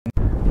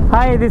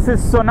Hi, this is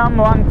Sonam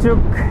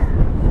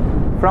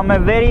Wangchuk from a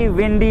very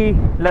windy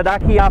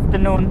Ladakhi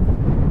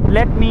afternoon.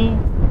 Let me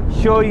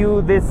show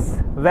you this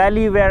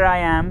valley where I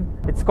am.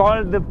 It's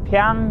called the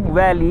Phyang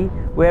Valley,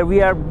 where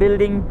we are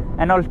building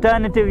an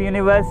alternative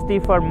university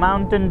for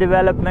mountain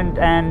development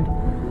and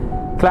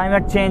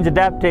climate change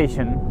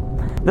adaptation.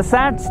 The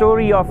sad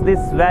story of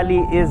this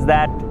valley is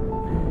that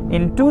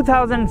in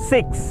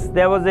 2006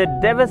 there was a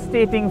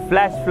devastating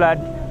flash flood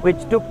which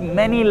took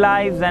many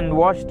lives and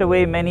washed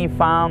away many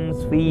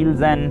farms,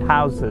 fields and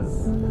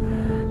houses.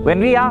 When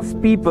we asked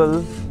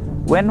people,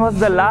 when was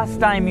the last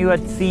time you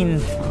had seen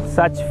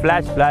such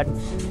flash floods,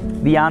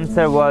 the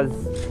answer was,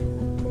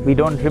 we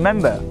don't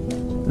remember.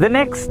 The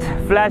next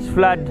flash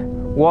flood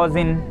was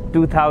in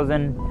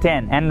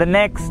 2010, and the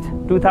next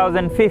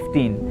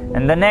 2015,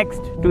 and the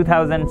next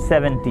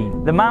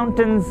 2017. The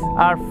mountains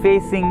are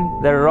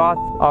facing the wrath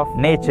of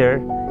nature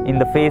in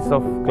the face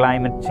of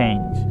climate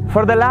change.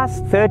 For the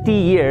last 30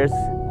 years,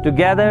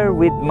 together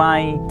with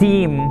my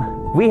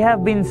team, we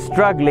have been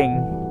struggling,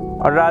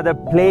 or rather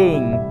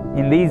playing,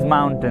 in these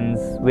mountains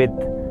with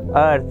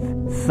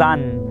earth,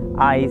 sun,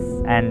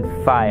 ice and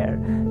fire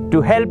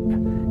to help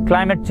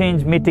climate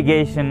change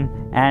mitigation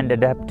and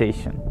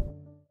adaptation.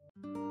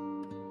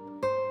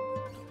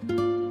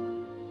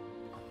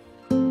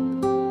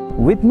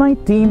 With my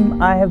team,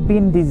 I have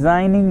been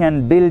designing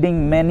and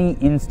building many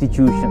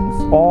institutions,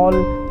 all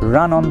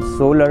run on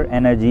solar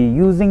energy,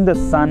 using the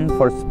sun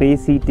for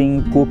space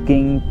heating,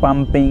 cooking,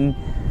 pumping,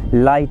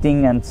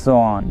 lighting and so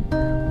on.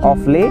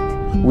 Of late,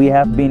 we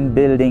have been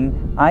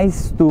building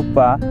ice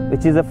stupa,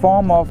 which is a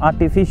form of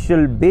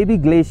artificial baby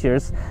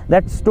glaciers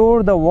that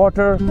store the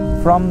water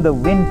from the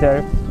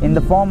winter in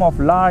the form of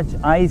large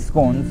ice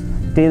cones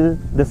till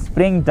the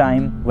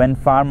springtime when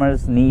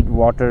farmers need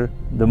water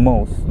the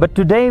most. But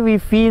today we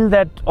feel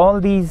that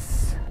all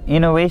these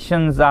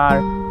innovations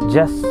are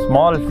just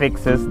small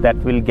fixes that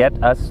will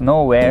get us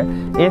nowhere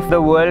if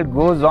the world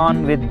goes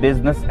on with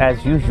business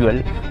as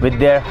usual with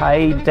their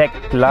high-tech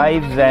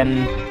lives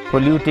and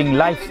polluting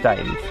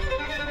lifestyles.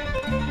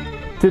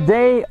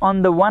 Today,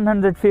 on the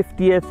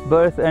 150th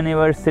birth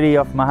anniversary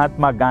of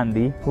Mahatma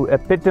Gandhi, who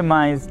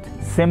epitomized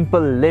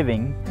simple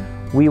living,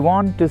 we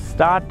want to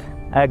start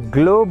a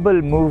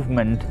global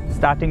movement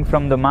starting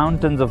from the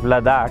mountains of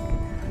Ladakh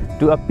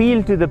to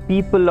appeal to the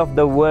people of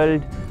the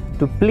world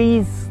to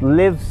please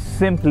live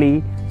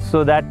simply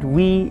so that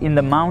we in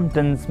the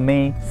mountains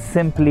may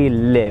simply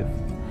live.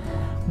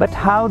 But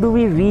how do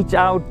we reach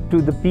out to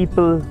the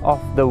people of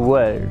the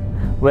world?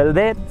 Well,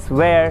 that's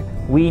where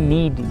we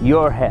need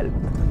your help.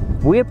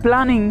 We're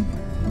planning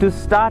to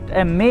start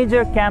a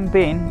major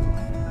campaign,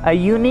 a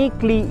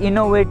uniquely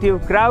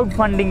innovative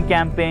crowdfunding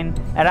campaign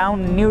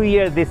around New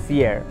Year this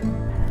year,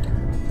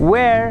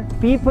 where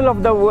people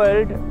of the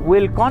world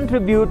will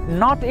contribute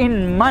not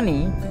in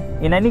money.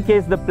 In any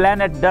case, the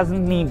planet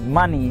doesn't need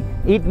money.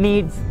 It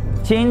needs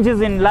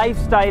changes in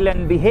lifestyle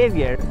and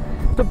behavior.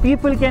 So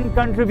people can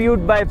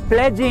contribute by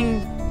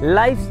pledging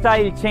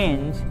lifestyle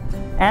change,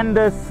 and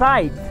the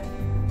site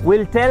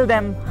will tell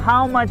them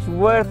how much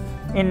worth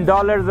in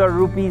dollars or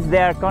rupees they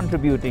are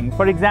contributing.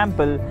 For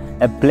example,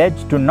 a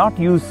pledge to not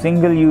use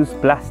single-use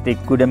plastic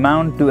could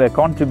amount to a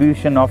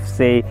contribution of,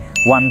 say,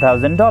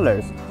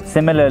 $1,000.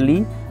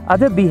 Similarly,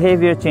 other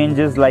behavior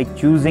changes like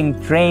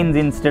choosing trains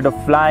instead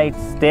of flights,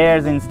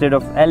 stairs instead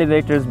of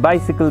elevators,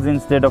 bicycles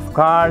instead of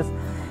cars,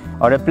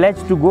 or a pledge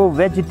to go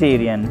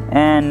vegetarian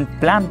and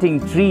planting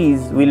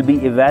trees will be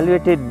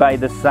evaluated by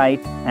the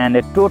site, and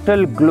a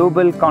total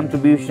global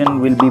contribution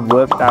will be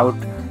worked out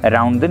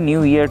around the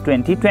new year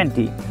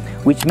 2020,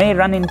 which may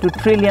run into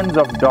trillions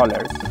of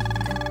dollars.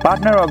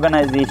 Partner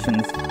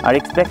organizations are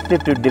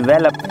expected to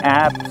develop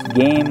apps,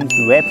 games,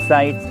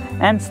 websites,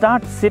 and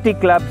start city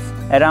clubs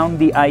around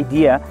the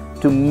idea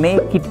to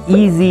make it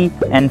easy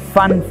and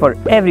fun for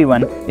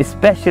everyone,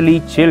 especially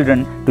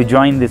children, to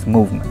join this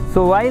movement.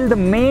 So while the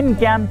main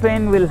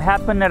campaign will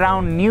happen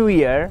around New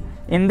Year,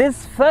 in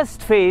this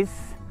first phase,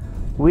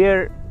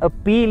 we're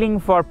appealing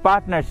for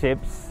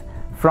partnerships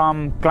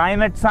from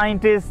climate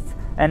scientists,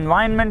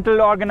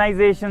 environmental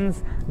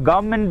organizations,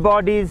 government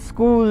bodies,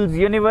 schools,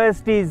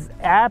 universities,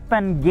 app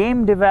and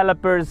game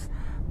developers,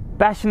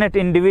 passionate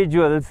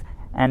individuals,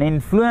 and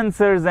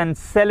influencers and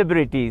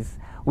celebrities.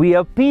 We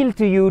appeal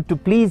to you to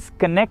please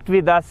connect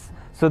with us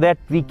so that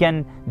we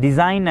can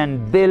design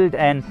and build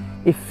an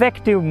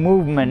effective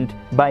movement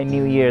by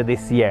New Year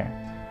this year.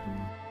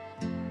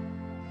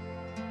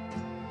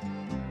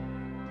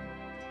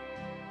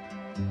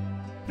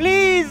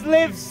 Please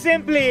live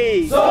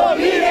simply, so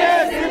we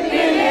can simply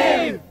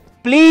live.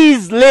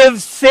 Please live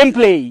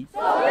simply,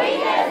 so we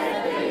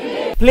can simply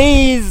live.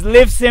 Please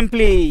live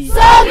simply,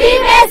 so we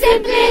may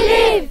simply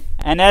live.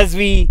 And as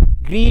we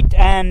greet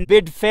and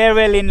bid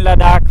farewell in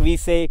Ladakh, we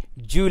say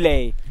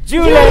Jule.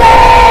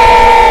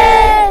 Jule!